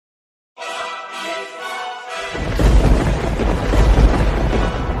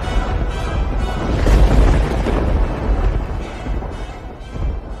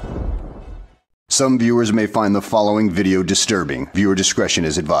Some viewers may find the following video disturbing. Viewer discretion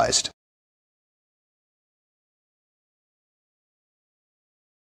is advised.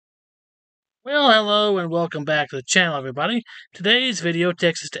 Well, hello and welcome back to the channel, everybody. Today's video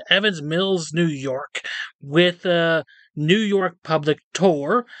takes us to Evans Mills, New York, with a New York public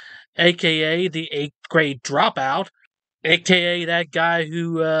tour, aka the 8th grade dropout, aka that guy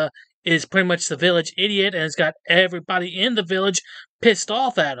who is pretty much the village idiot and has got everybody in the village pissed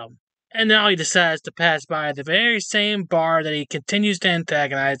off at him. And now he decides to pass by the very same bar that he continues to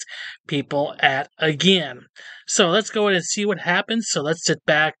antagonize people at again. So let's go ahead and see what happens. So let's sit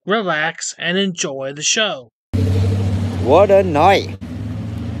back, relax, and enjoy the show. What a night.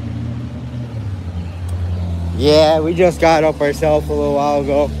 Yeah, we just got up ourselves a little while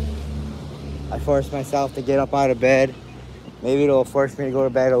ago. I forced myself to get up out of bed. Maybe it'll force me to go to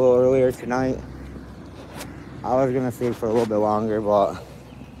bed a little earlier tonight. I was gonna sleep for a little bit longer, but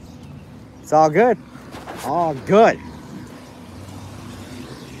it's all good. All good.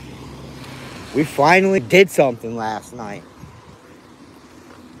 We finally did something last night.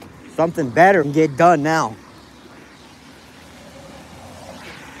 Something better can get done now.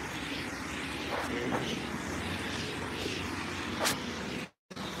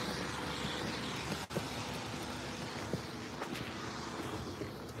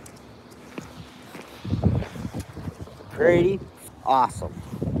 Pretty awesome.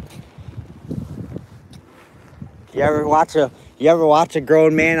 You ever watch a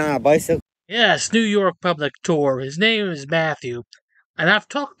grown man on a bicycle? Yes, New York public tour. His name is Matthew. And I've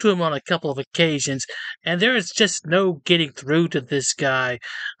talked to him on a couple of occasions, and there is just no getting through to this guy.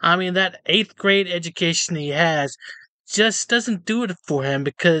 I mean, that 8th grade education he has just doesn't do it for him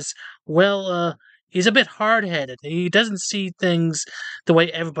because, well, he's a bit hard-headed. He doesn't see things the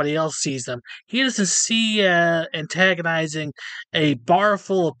way everybody else sees them. He doesn't see antagonizing a bar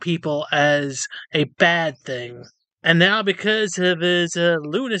full of people as a bad thing. And now, because of his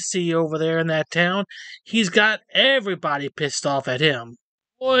lunacy over there in that town, he's got everybody pissed off at him.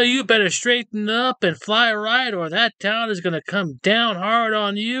 Boy, you better straighten up and fly right, or that town is going to come down hard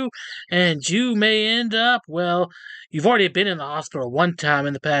on you, and you may end up, well, you've already been in the hospital one time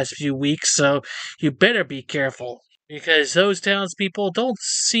in the past few weeks, so you better be careful. Because those townspeople don't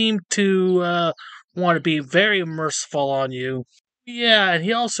seem to want to be very merciful on you. Yeah, and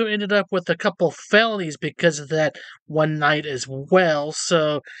he also ended up with a couple felonies because of that one night as well,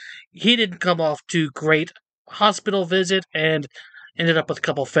 so he didn't come off too great. Hospital visit and ended up with a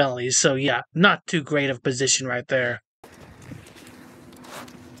couple felonies, so yeah, not too great of a position right there.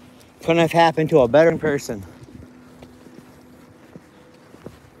 Couldn't have happened to a better person.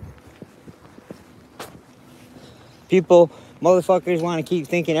 Motherfuckers want to keep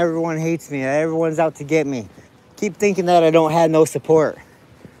thinking everyone hates me, everyone's out to get me. Keep thinking that I don't have no support.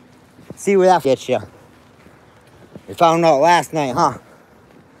 See where that gets you. You found out last night, huh?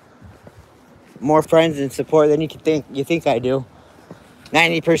 More friends and support than you think I do.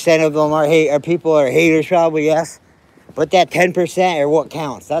 90% of them are people are haters, probably, yes. But that 10% are what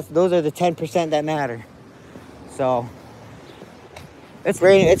counts. Those are the 10% that matter. So it's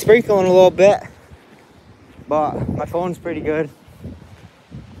raining, it's sprinkling a little bit, but my phone's pretty good.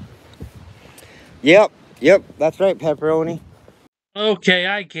 Yep, that's right, pepperoni. Okay,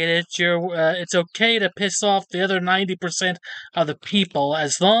 I get it. It's okay to piss off the other 90% of the people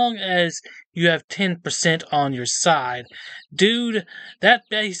as long as you have 10% on your side. Dude, that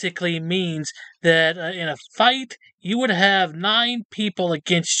basically means that in a fight, you would have 9 people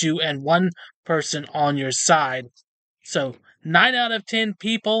against you and 1 person on your side. So, 9 out of 10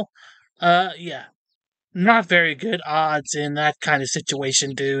 people, yeah. Not very good odds in that kind of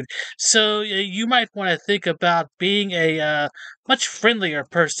situation, dude. So you might want to think about being a much friendlier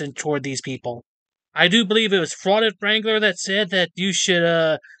person toward these people. I do believe it was Fraudit Wrangler that said that you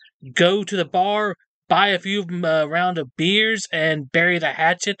should go to the bar, buy a few round of beers, and bury the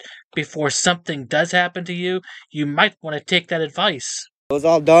hatchet before something does happen to you. You might want to take that advice. It was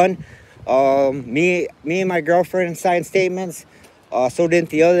all done. Me and my girlfriend signed statements. So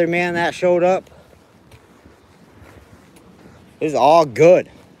didn't the other man that showed up. It's all good.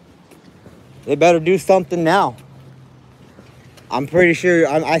 They better do something now. I'm pretty sure,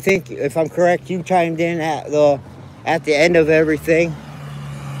 I think if I'm correct, you chimed in at the end of everything.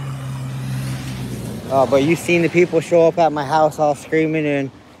 But you've seen the people show up at my house all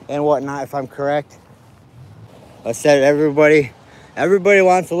screaming and whatnot, if I'm correct. I said everybody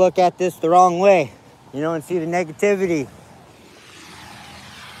wants to look at this the wrong way, you know, and see the negativity.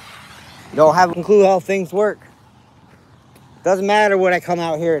 Don't have a clue how things work. Doesn't matter what I come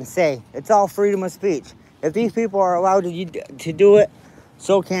out here and say. It's all freedom of speech. If these people are allowed to do it,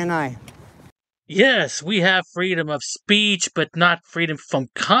 so can I. Yes, we have freedom of speech, but not freedom from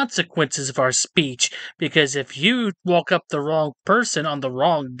consequences of our speech. Because if you walk up the wrong person on the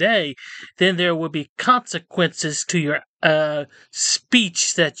wrong day, then there will be consequences to your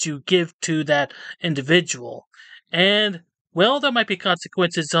speech that you give to that individual. And, well, there might be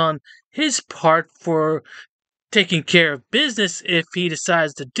consequences on his part for taking care of business if he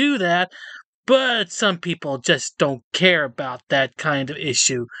decides to do that, but some people just don't care about that kind of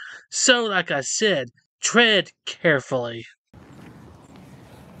issue. So, like I said, tread carefully.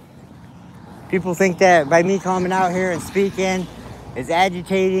 People think that by me coming out here and speaking is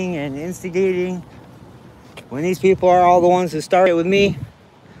agitating and instigating, when these people are all the ones who started with me.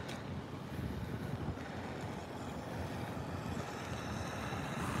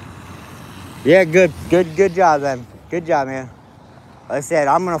 Yeah, good job, then. Good job, man. Like I said,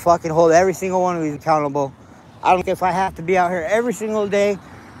 I'm gonna fucking hold every single one of these accountable. I don't care if I have to be out here every single day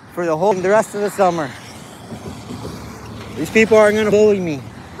for the rest of the summer. These people aren't gonna bully me.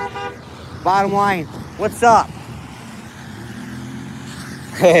 Bottom line, what's up?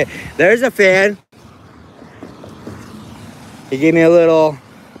 There's a fan. He gave me a little.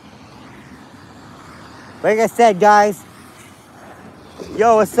 Like I said, guys.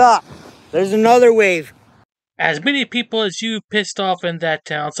 Yo, what's up? There's another wave. As many people as you pissed off in that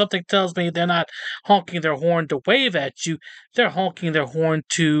town, something tells me they're not honking their horn to wave at you, they're honking their horn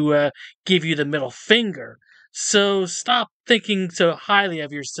to give you the middle finger. So stop thinking so highly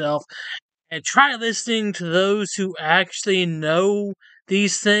of yourself and try listening to those who actually know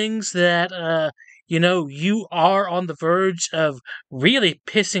these things that you are on the verge of really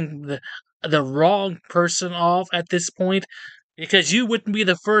pissing the wrong person off at this point, because you wouldn't be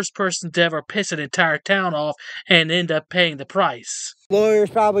the first person to ever piss an entire town off and end up paying the price.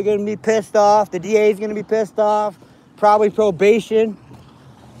 Lawyer's probably gonna be pissed off, the DA's gonna be pissed off, probably probation.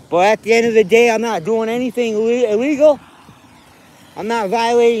 But at the end of the day, I'm not doing anything illegal. I'm not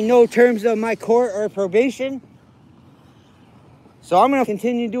violating no terms of my court or probation. So I'm going to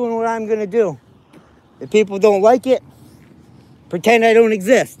continue doing what I'm going to do. If people don't like it, pretend I don't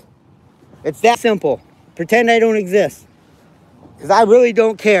exist. It's that simple. Pretend I don't exist. Because I really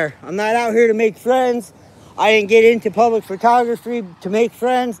don't care. I'm not out here to make friends. I didn't get into public photography to make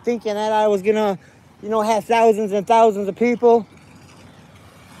friends, thinking that I was going to, have thousands and thousands of people.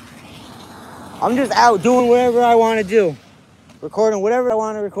 I'm just out doing whatever I want to do. Recording whatever I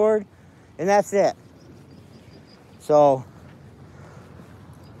want to record, and that's it. So,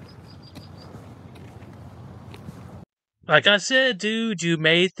 like I said, dude, you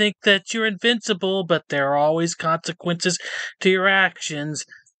may think that you're invincible, but there are always consequences to your actions.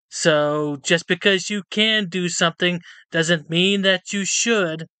 So, just because you can do something doesn't mean that you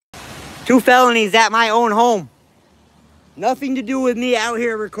should. 2 felonies at my own home. Nothing to do with me out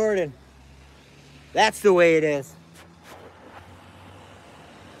here recording. That's the way it is.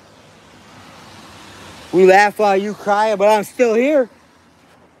 We laugh while you cry, but I'm still here.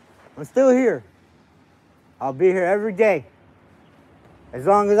 I'm still here. I'll be here every day. As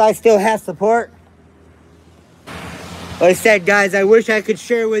long as I still have support. Like I said, guys, I wish I could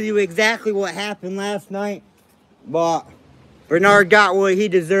share with you exactly what happened last night. But Bernard got what he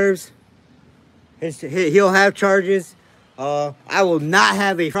deserves. He'll have charges. I will not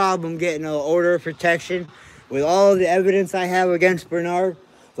have a problem getting an order of protection with all of the evidence I have against Bernard.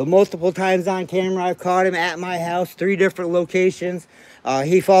 The multiple times on camera I've caught him at my house, 3 different locations.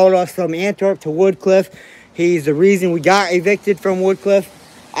 He followed us from Antwerp to Woodcliff. He's the reason we got evicted from Woodcliff.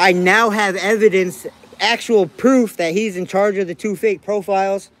 I now have evidence, actual proof that he's in charge of the 2 fake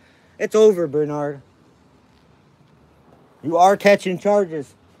profiles. It's over, Bernard. You are catching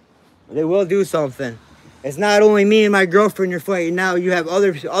charges. They will do something. It's not only me and my girlfriend you're fighting now. You have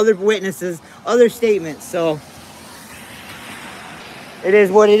other witnesses, other statements. So it is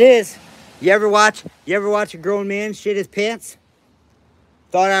what it is. You ever watch a grown man shit his pants?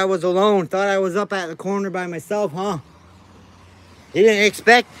 Thought I was alone. Thought I was up at the corner by myself, huh? He didn't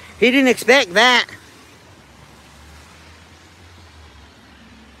expect that.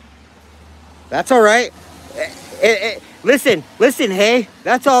 That's all right. Listen, hey,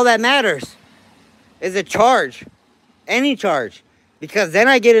 that's all that matters. Is a charge. Any charge. Because then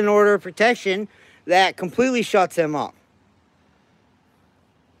I get an order of protection that completely shuts him up.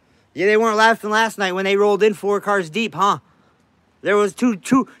 Yeah, they weren't laughing last night when they rolled in 4 cars deep, huh? There was two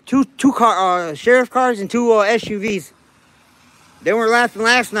sheriff cars and 2 SUVs. They weren't laughing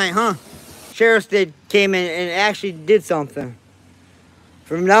last night, huh? Sheriffs came in and actually did something.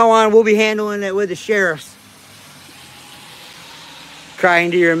 From now on, we'll be handling it with the sheriffs.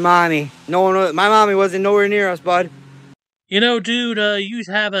 Crying to your mommy. My mommy wasn't nowhere near us, bud. You know, dude, you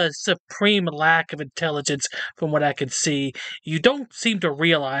have a supreme lack of intelligence from what I can see. You don't seem to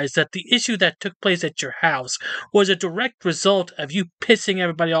realize that the issue that took place at your house was a direct result of you pissing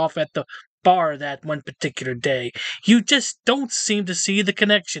everybody off at the bar that one particular day. You just don't seem to see the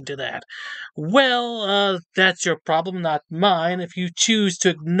connection to that. Well, that's your problem, not mine. If you choose to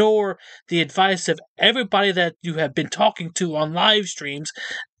ignore the advice of everybody that you have been talking to on live streams,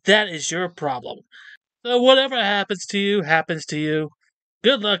 that is your problem. So whatever happens to you, happens to you.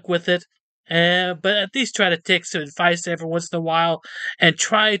 Good luck with it. But at least try to take some advice every once in a while and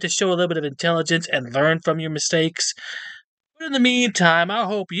try to show a little bit of intelligence and learn from your mistakes. But in the meantime, I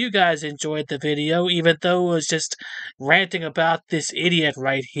hope you guys enjoyed the video, even though it was just ranting about this idiot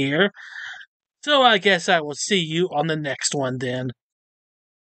right here. So I guess I will see you on the next one then.